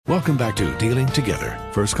Welcome back to Dealing Together.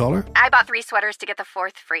 First caller? I bought 3 sweaters to get the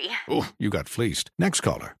 4th free. Oh, you got fleeced. Next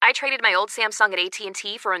caller? I traded my old Samsung at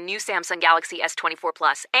AT&T for a new Samsung Galaxy S24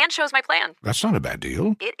 Plus and chose my plan. That's not a bad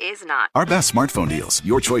deal. It is not. Our best smartphone deals.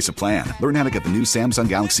 Your choice of plan. Learn how to get the new Samsung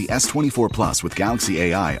Galaxy S24 Plus with Galaxy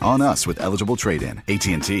AI on us with eligible trade-in.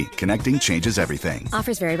 AT&T. Connecting changes everything.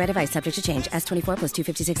 Offers vary by device. Subject to change. S24 plus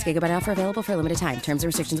 256 gigabyte offer available for a limited time. Terms and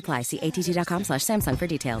restrictions apply. See att.com/Samsung for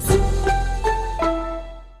details.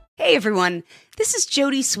 Hey everyone, this is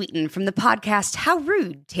Jody Sweeten from the podcast How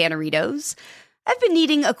Rude, Tanneritos. I've been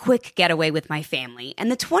needing a quick getaway with my family,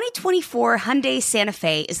 and the 2024 Hyundai Santa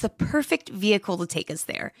Fe is the perfect vehicle to take us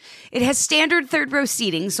there. It has standard third-row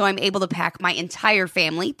seating, so I'm able to pack my entire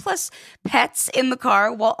family, plus pets, in the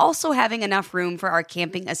car, while also having enough room for our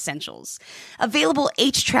camping essentials. Available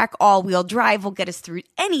H-Track all-wheel drive will get us through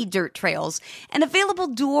any dirt trails, and available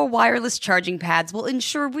dual wireless charging pads will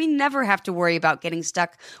ensure we never have to worry about getting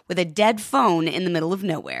stuck with a dead phone in the middle of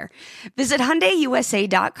nowhere. Visit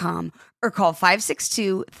HyundaiUSA.com or call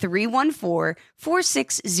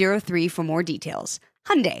 562-314-4603 for more details.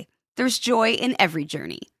 Hyundai, there's joy in every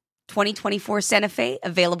journey. 2024 Santa Fe,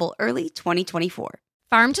 available early 2024.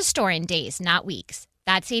 Farm to store in days, not weeks.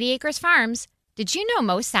 That's 80 Acres Farms. Did you know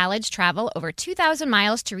most salads travel over 2,000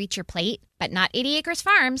 miles to reach your plate? But not 80 Acres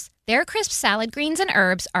Farms. Their crisp salad greens and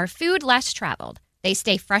herbs are food less traveled. They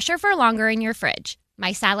stay fresher for longer in your fridge.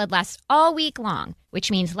 My salad lasts all week long,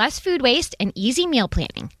 which means less food waste and easy meal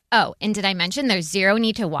planning. Oh, and did I mention there's zero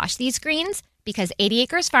need to wash these greens? Because 80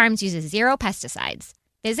 Acres Farms uses zero pesticides.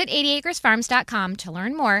 Visit 80acresfarms.com to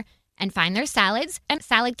learn more and find their salads and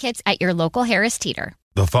salad kits at your local Harris Teeter.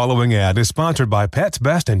 The following ad is sponsored by Pets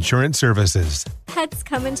Best Insurance Services. Pets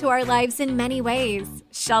come into our lives in many ways.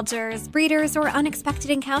 Shelters, breeders, or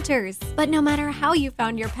unexpected encounters. But no matter how you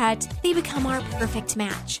found your pet, they become our perfect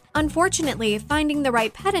match. Unfortunately, finding the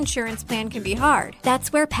right pet insurance plan can be hard.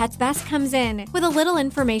 That's where Pets Best comes in. With a little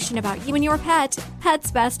information about you and your pet,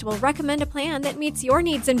 Pets Best will recommend a plan that meets your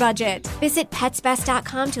needs and budget. Visit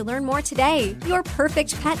PetsBest.com to learn more today. Your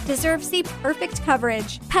perfect pet deserves the perfect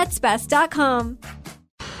coverage. PetsBest.com.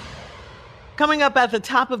 Coming up at the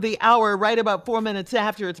top of the hour, right about 4 minutes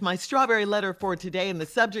after, it's my strawberry letter for today, and the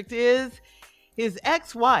subject is his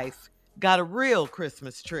ex-wife got a real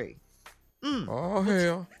Christmas tree. Oh,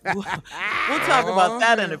 hell. We'll talk about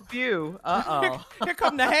that in a few. Uh-oh. Here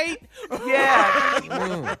come the hate.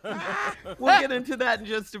 Yeah. We'll get into that in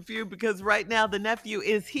just a few, because right now the nephew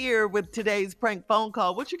is here with today's prank phone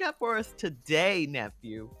call. What you got for us today,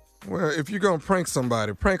 nephew? Well, if you're going to prank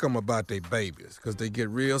somebody, prank them about their babies, because they get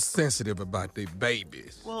real sensitive about their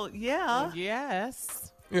babies. Well, yeah.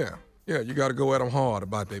 Yes. Yeah, you got to go at them hard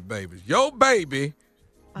about their babies. Your baby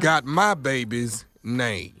got my baby's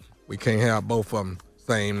name. We can't have both of them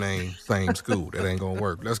same name, same school. That ain't going to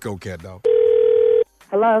work. Let's go, cat dog.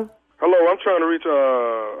 Hello? Hello, I'm trying to reach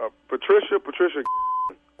Patricia. Patricia.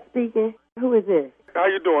 Speaking. Who is this? How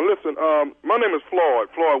you doing? Listen, my name is Floyd.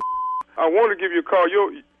 I wanted to give you a call.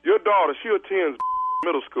 Your daughter, she attends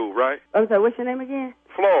middle school, right? I'm sorry, what's your name again?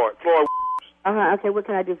 Floyd. Okay, what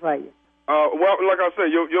can I do for you? Well, like I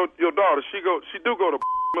said, your daughter, she do go to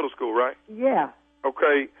middle school, right? Yeah.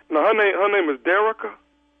 Okay. Now her name is Derica.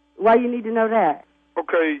 Why you need to know that?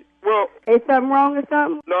 Okay. Well, is something wrong or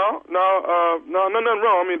something? No, nothing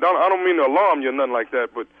wrong. I mean, I don't mean to alarm you or nothing like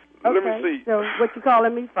that, but okay, let me see. So what you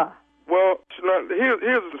calling me for? Well,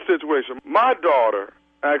 here's the situation. My daughter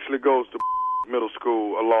actually goes to middle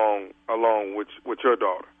school along with your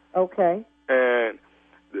daughter. Okay. And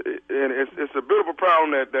it's a bit of a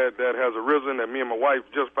problem that has arisen that me and my wife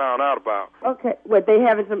just found out about. Okay. What, they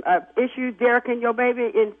having some issues, Derek and your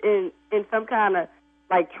baby, in some kind of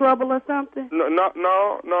like trouble or something? No,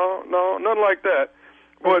 nothing like that.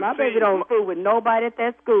 But my baby don't fool with nobody at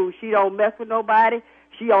that school. She don't mess with nobody.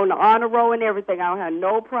 She on the honor roll and everything. I don't have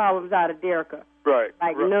no problems out of Derica. Right.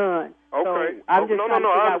 Like none. Okay. So I'm just trying to figure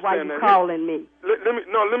out why you calling me. Let me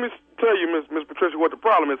tell you, Miss Patricia, what the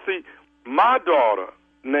problem is. See, my daughter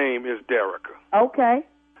name is Derica. Okay.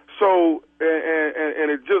 So and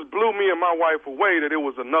it just blew me and my wife away that it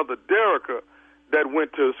was another Derica that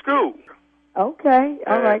went to school. Okay.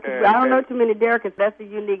 All right. I don't know too many Dericas. That's a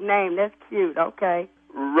unique name. That's cute. Okay.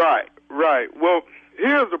 Right. Well,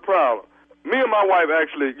 here's the problem. Me and my wife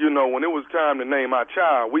actually, when it was time to name our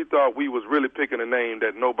child, we thought we was really picking a name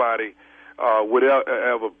that nobody would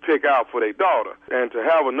ever pick out for their daughter. And to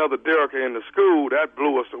have another Derica in the school, that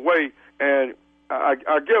blew us away. And I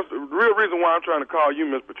guess the real reason why I'm trying to call you,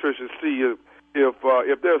 Miss Patricia, see if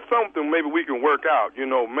there's something maybe we can work out.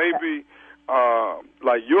 Maybe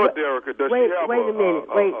like your Derica, does she have a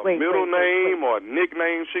middle name or a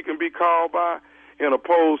nickname she can be called by? in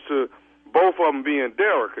opposed to both of them being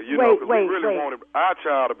Derica, you know, because we really wanted our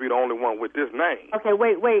child to be the only one with this name. Okay,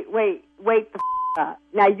 wait the up.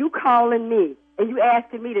 Now you calling me and you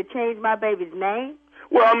asking me to change my baby's name?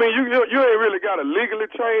 Well, I mean, you ain't really got to legally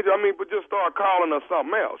change. I mean, but just start calling her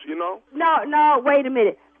something else, you know? No, wait a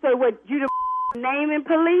minute. So what, you the naming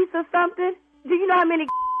police or something? Do you know how many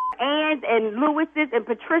Anns and Lewises and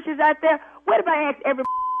Patricias out there? What if I asked every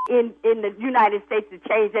in the United States to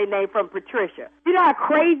change their name from Patricia? You know how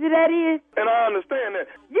crazy that is? And I understand that.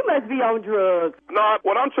 You must be on drugs. No,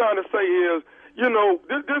 what I'm trying to say is, you know,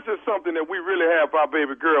 this is something that we really have for our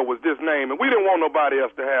baby girl was this name, and we didn't want nobody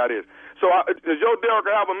else to have this. So does your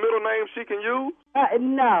Derica have a middle name she can use?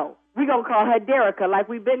 No. We're going to call her Derica like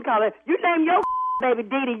we've been calling her. You name your baby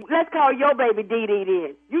Dee Dee. Let's call your baby Dee Dee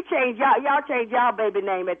then. You change y'all change y'all baby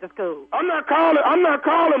name at the school. I'm not calling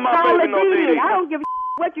my baby no Dee Dee. I don't give a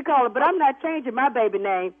what you call it, but I'm not changing my baby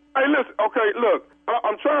name. Hey, listen, okay, look,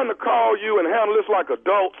 I'm trying to call you and handle this like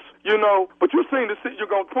adults, you know, but you seem to see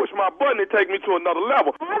you're going to push my button and take me to another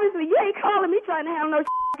level. Obviously, you ain't calling me trying to handle no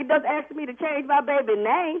shit. Just asking me to change my baby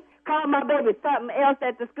name. Call my baby something else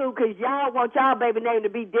at the school because y'all want y'all baby name to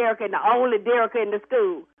be Derica and the only Derica in the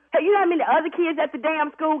school. Hey, you know how many other kids at the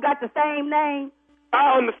damn school got the same name?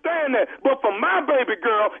 I understand that, but for my baby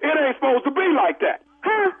girl, it ain't supposed to be like that.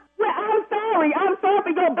 Huh? Well, I'm sorry. I'm sorry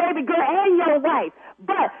for your baby girl and your wife.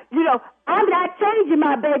 But, you know, I'm not changing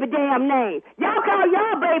my baby damn name. Y'all call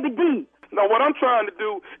y'all baby D. No, what I'm trying to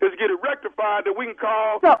do is get it rectified that we can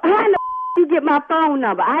call. So how the you get my phone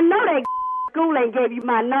number? I know that school ain't gave you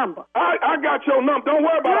my number. I got your number. Don't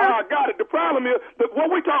worry about how I got it. The problem is that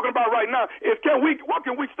what we're talking about right now is what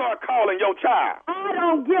can we start calling your child? I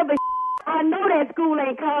don't give a I know that school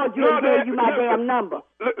ain't called you and gave you my damn number.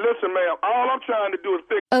 Listen, ma'am, all I'm trying to do is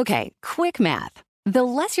fix... Okay, quick math. The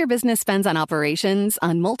less your business spends on operations,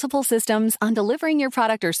 on multiple systems, on delivering your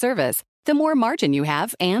product or service, the more margin you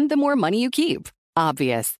have and the more money you keep.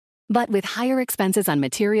 Obvious. But with higher expenses on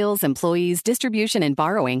materials, employees, distribution, and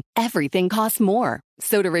borrowing, everything costs more.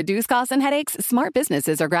 So to reduce costs and headaches, smart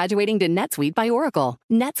businesses are graduating to NetSuite by Oracle.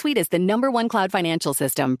 NetSuite is the #1 cloud financial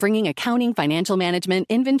system, bringing accounting, financial management,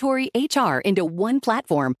 inventory, HR into one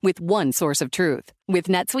platform with one source of truth. With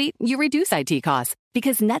NetSuite, you reduce IT costs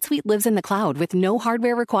because NetSuite lives in the cloud with no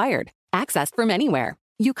hardware required, accessed from anywhere.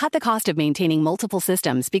 You cut the cost of maintaining multiple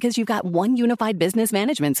systems because you've got one unified business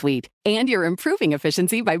management suite. And you're improving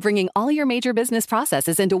efficiency by bringing all your major business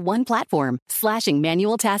processes into one platform, slashing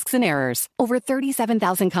manual tasks and errors. Over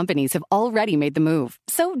 37,000 companies have already made the move.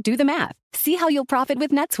 So do the math. See how you'll profit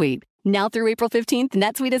with NetSuite. Now through April 15th,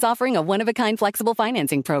 NetSuite is offering a one-of-a-kind flexible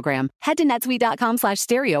financing program. Head to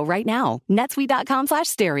netsuite.com/stereo right now.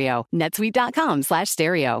 netsuite.com/stereo.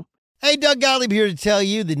 netsuite.com/stereo. Hey, Doug Gottlieb here to tell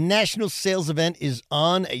you the national sales event is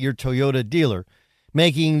on at your Toyota dealer,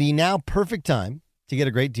 making the now perfect time to get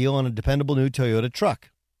a great deal on a dependable new Toyota truck,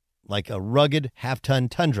 like a rugged half-ton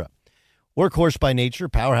Tundra. Workhorse by nature,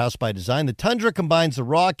 powerhouse by design, the Tundra combines the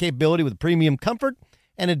raw capability with premium comfort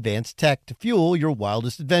and advanced tech to fuel your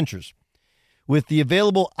wildest adventures. With the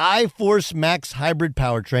available iForce Max hybrid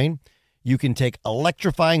powertrain, you can take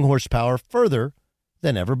electrifying horsepower further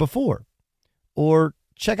than ever before. Or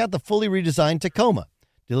check out the fully redesigned Tacoma.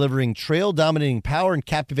 Delivering trail-dominating power and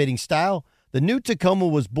captivating style, the new Tacoma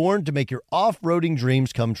was born to make your off-roading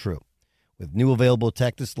dreams come true. With new available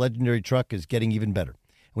tech, this legendary truck is getting even better.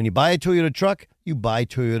 When you buy a Toyota truck, you buy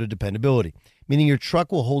Toyota dependability, meaning your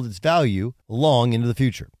truck will hold its value long into the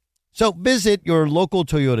future. So visit your local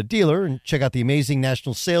Toyota dealer and check out the amazing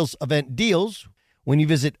national sales event deals when you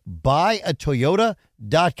visit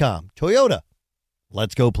buyatoyota.com. Toyota,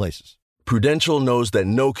 let's go places. Prudential knows that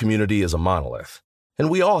no community is a monolith, and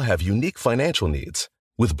we all have unique financial needs.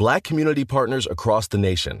 With Black community partners across the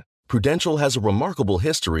nation, Prudential has a remarkable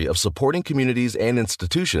history of supporting communities and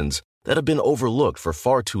institutions that have been overlooked for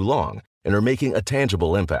far too long and are making a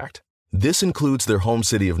tangible impact. This includes their home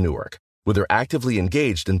city of Newark, where they're actively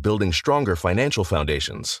engaged in building stronger financial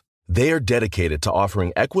foundations. They are dedicated to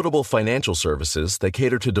offering equitable financial services that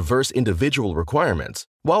cater to diverse individual requirements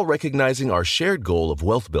while recognizing our shared goal of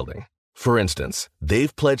wealth building. For instance,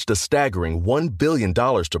 they've pledged a staggering $1 billion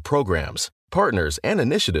to programs, partners, and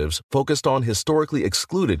initiatives focused on historically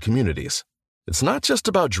excluded communities. It's not just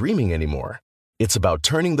about dreaming anymore. It's about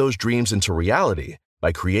turning those dreams into reality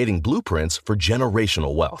by creating blueprints for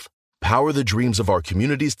generational wealth. Power the dreams of our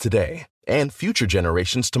communities today and future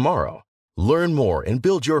generations tomorrow. Learn more and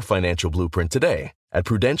build your financial blueprint today at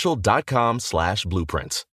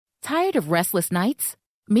prudential.com/blueprints. Tired of restless nights?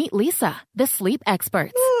 Meet Leesa, the sleep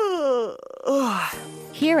experts.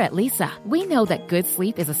 Here at Lisa, we know that good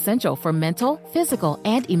sleep is essential for mental, physical,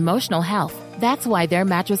 and emotional health. That's why their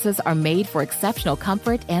mattresses are made for exceptional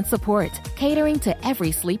comfort and support, catering to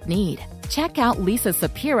every sleep need. Check out Lisa's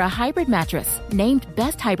Sapira Hybrid Mattress, named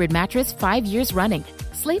Best Hybrid Mattress 5 years running.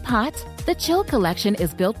 Sleep hot? The Chill Collection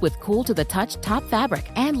is built with cool-to-the-touch top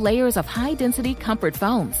fabric and layers of high-density comfort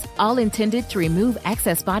foams, all intended to remove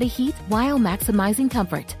excess body heat while maximizing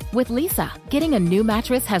comfort. With Lisa, getting a new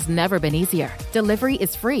mattress has never been easier. Delivery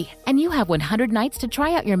is free, and you have 100 nights to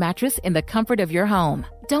try out your mattress in the comfort of your home.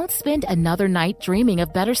 Don't spend another night dreaming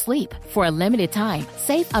of better sleep. For a limited time,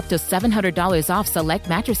 save up to $700 off select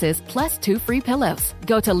mattresses plus 2 free pillows.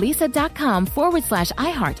 Go to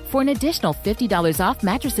lisa.com/iHeart for an additional $50 off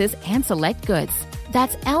mattresses and select goods.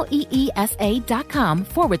 That's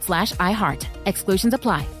LEESA.com/iHeart. Exclusions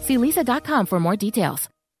apply. See lisa.com for more details.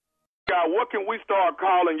 God, what can we start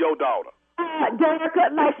calling your daughter?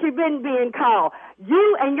 Derica, like she been being called.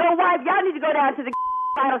 You and your wife, y'all need to go down to the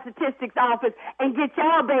vital statistics office and get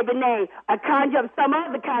y'all baby name or conjure up some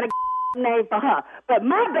other kind of name for her. But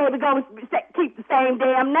my baby gonna keep the same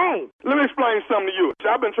damn name. Let me explain something to you.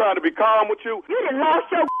 I've been trying to be calm with you. You done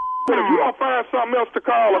lost your If you don't find something else to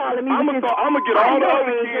call her, I'm gonna get all the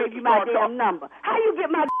other kids to my start damn number. How you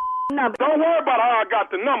get my number? Don't worry about how I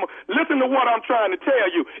got the number. Listen to what I'm trying to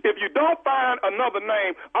tell you. If you don't find another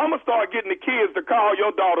name, I'm gonna start getting the kids to call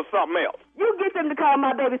your daughter something else. You get them to call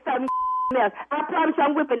my baby something else. I promise you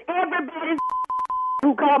I'm whipping everybody's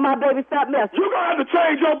who call my baby something else. You're gonna have to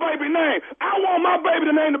change your baby name. I want my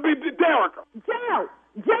baby name to be Derica. Joe,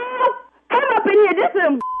 come up in here. This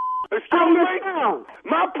is Excuse me?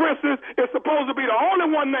 My princess is supposed to be the only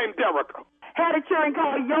one named Derica. Had a children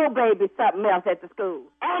call your baby something else at the school.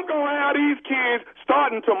 I'm going to have these kids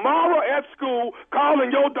starting tomorrow at school calling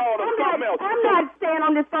your daughter something else. I'm not staying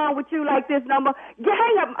on this phone with you like this number.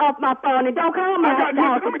 Hang up off my phone and don't call me.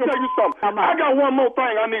 Let me tell you something. I got one more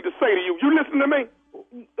thing I need to say to you. You listen to me?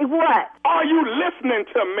 What? Are you listening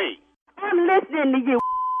to me? I'm listening to you.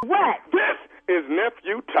 What? This is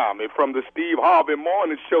Nephew Tommy from the Steve Harvey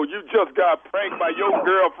Morning Show. You just got pranked by your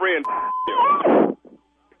girlfriend.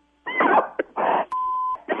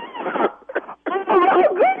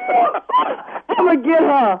 I'm gonna get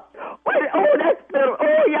her. Wait, that's better.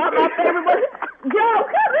 Oh, y'all my favorite one. Joe,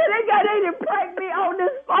 come in. They didn't prank me on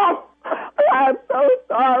this phone. I'm so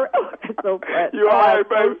sorry. Oh, that's so bad. You all right,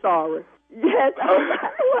 baby? I'm so sorry. Yes,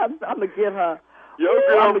 I'm gonna get her. Your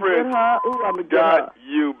girlfriend I'm gonna get her. got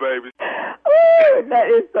you, baby. Oh, that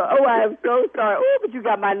is so. Oh, I am so sorry. Oh, but you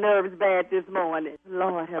got my nerves bad this morning.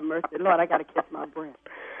 Lord have mercy. Lord, I gotta catch my breath.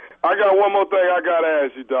 I got one more thing I got to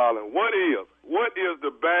ask you, darling. What is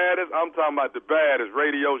the baddest, I'm talking about the baddest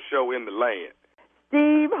radio show in the land?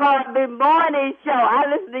 Steve Harvey Morning Show. I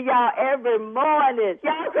listen to y'all every morning.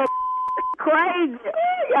 Y'all so crazy.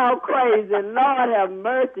 Ooh, y'all crazy. Lord have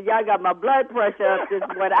mercy. Y'all got my blood pressure up this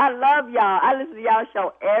morning. I love y'all. I listen to y'all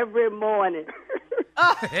show every morning.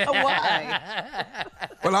 Why?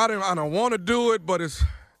 Well, I don't want to do it, but it's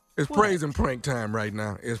praise and prank time right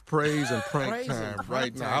now. It's praise and prank time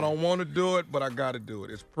right now. I don't want to do it, but I got to do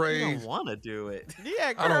it. It's praise. You don't want to do it.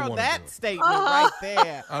 Yeah, girl, that statement right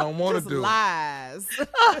there. I don't want to do lies. it.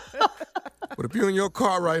 But if you're in your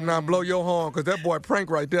car right now, blow your horn, because that boy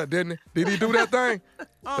pranked right there, didn't he? Did he do that thing?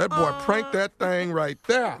 That boy pranked that thing right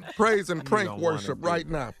there. Praise and prank worship right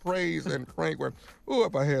now. Praise and prank worship. Ooh,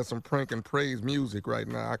 if I had some prank and praise music right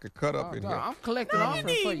now, I could cut up in here. I'm collecting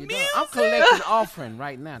offering for you, dog. I'm collecting offering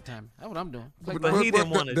right now, Tommy. That's what I'm doing. But he didn't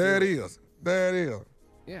want to do it. That is.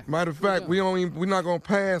 Yeah. Matter of fact, we're not gonna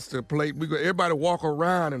pass the plate. Everybody walk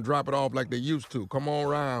around and drop it off like they used to. Come on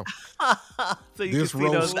around. So you this can see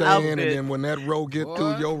row those stand, outfits. and then when that row get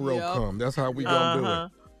through, your row come. That's how we gonna do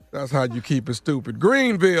it. That's how you keep it stupid.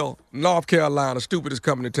 Greenville, North Carolina. Stupid is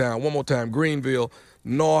coming to town. One more time. Greenville,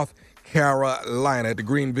 North Carolina at the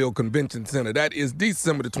Greenville Convention Center. That is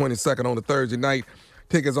December the 22nd on a Thursday night.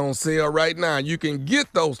 Tickets on sale right now. You can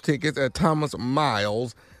get those tickets at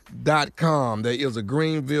thomasmiles.com. There is a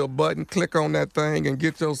Greenville button. Click on that thing and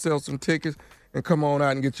get yourself some tickets and come on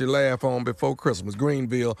out and get your laugh on before Christmas.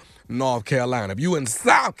 Greenville, North Carolina. If you in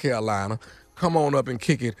South Carolina, come on up and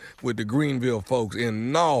kick it with the Greenville folks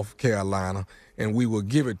in North Carolina, and we will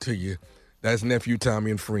give it to you. That's Nephew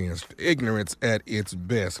Tommy and Friends. Ignorance at its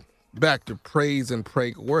best. Back to praise and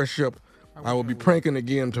prank worship. I will be pranking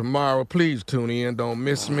again tomorrow. Please tune in. Don't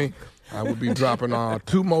miss me. I will be dropping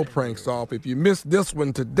 2 more pranks off. If you missed this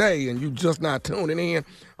one today and you just not tuning in,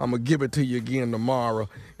 I'm going to give it to you again tomorrow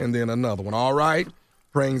and then another one. All right?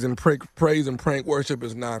 Praise and prank worship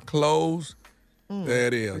is now closed. There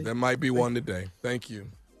it is. There might be one today. Thank you.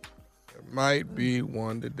 There Might be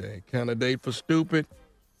one today. Candidate for stupid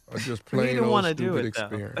or just plain old stupid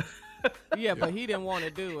experience. Yeah, but he didn't want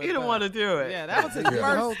to do it. He didn't want to do it. Yeah, that was his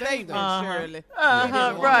first statement, Shirley.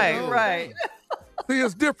 Right. See,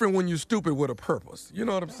 it's different when you're stupid with a purpose. You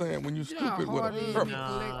know what I'm saying? When you're stupid with a purpose.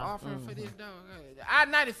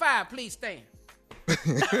 I-95, please stand. It's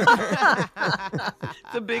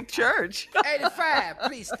a big church. 85,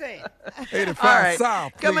 please stand. 85 All right.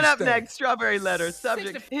 South, please Coming up stand. next, Strawberry Letter.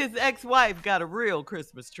 Subject, his ex-wife got a real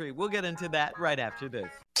Christmas tree. We'll get into that right after this.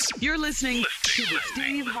 You're listening to the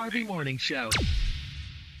Steve Harvey Morning Show.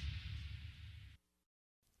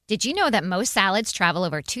 Did you know that most salads travel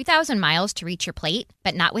over 2,000 miles to reach your plate?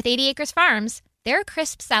 But not with 80 Acres Farms. Their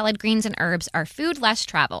crisp salad greens and herbs are food less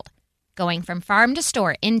traveled, going from farm to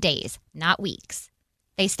store in days, not weeks.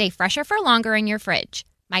 They stay fresher for longer in your fridge.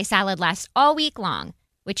 My salad lasts all week long,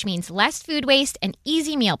 which means less food waste and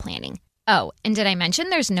easy meal planning. Oh, and did I mention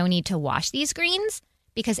there's no need to wash these greens?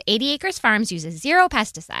 Because 80 Acres Farms uses 0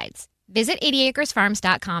 pesticides. Visit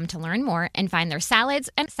 80acresfarms.com to learn more and find their salads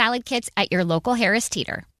and salad kits at your local Harris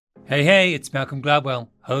Teeter. Hey, it's Malcolm Gladwell,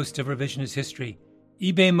 host of Revisionist History.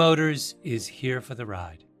 eBay Motors is here for the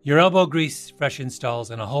ride. Your elbow grease, fresh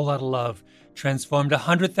installs, and a whole lot of love transformed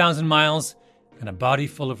 100,000 miles and a body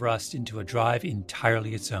full of rust into a drive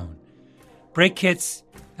entirely its own. Brake kits,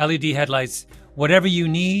 LED headlights, whatever you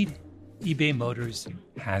need, eBay Motors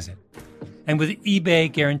has it. And with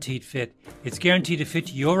eBay Guaranteed Fit, it's guaranteed to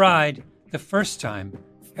fit your ride the first time,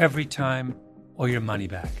 every time, or your money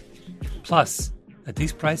back. Plus, at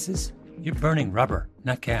these prices, you're burning rubber,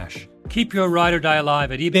 not cash. Keep your ride or die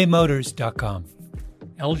alive at ebaymotors.com.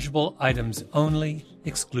 Eligible items only.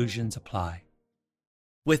 Exclusions apply.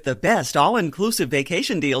 With the best all-inclusive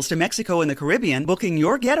vacation deals to Mexico and the Caribbean, booking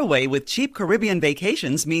your getaway with Cheap Caribbean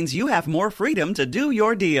Vacations means you have more freedom to do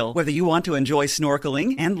your deal. Whether you want to enjoy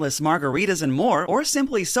snorkeling, endless margaritas and more, or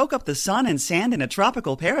simply soak up the sun and sand in a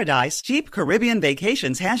tropical paradise, Cheap Caribbean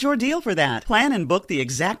Vacations has your deal for that. Plan and book the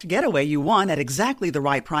exact getaway you want at exactly the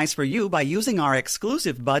right price for you by using our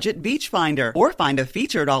exclusive budget Beach Finder. Or find a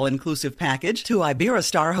featured all-inclusive package to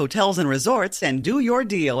Iberostar Hotels and Resorts and do your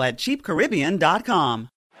deal at cheapcaribbean.com.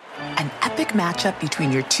 An epic matchup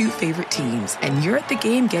between your two favorite teams, and you're at the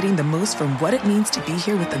game getting the most from what it means to be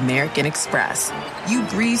here with American Express. You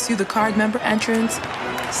breeze through the card member entrance,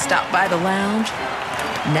 stop by the lounge.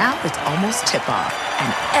 Now it's almost tip-off,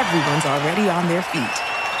 and everyone's already on their feet.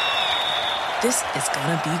 This is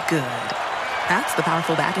gonna be good. That's the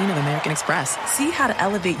powerful backing of American Express. See how to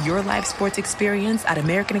elevate your live sports experience at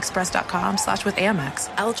americanexpress.com/withAmex.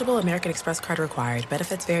 Eligible American Express card required.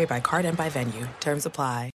 Benefits vary by card and by venue. Terms apply.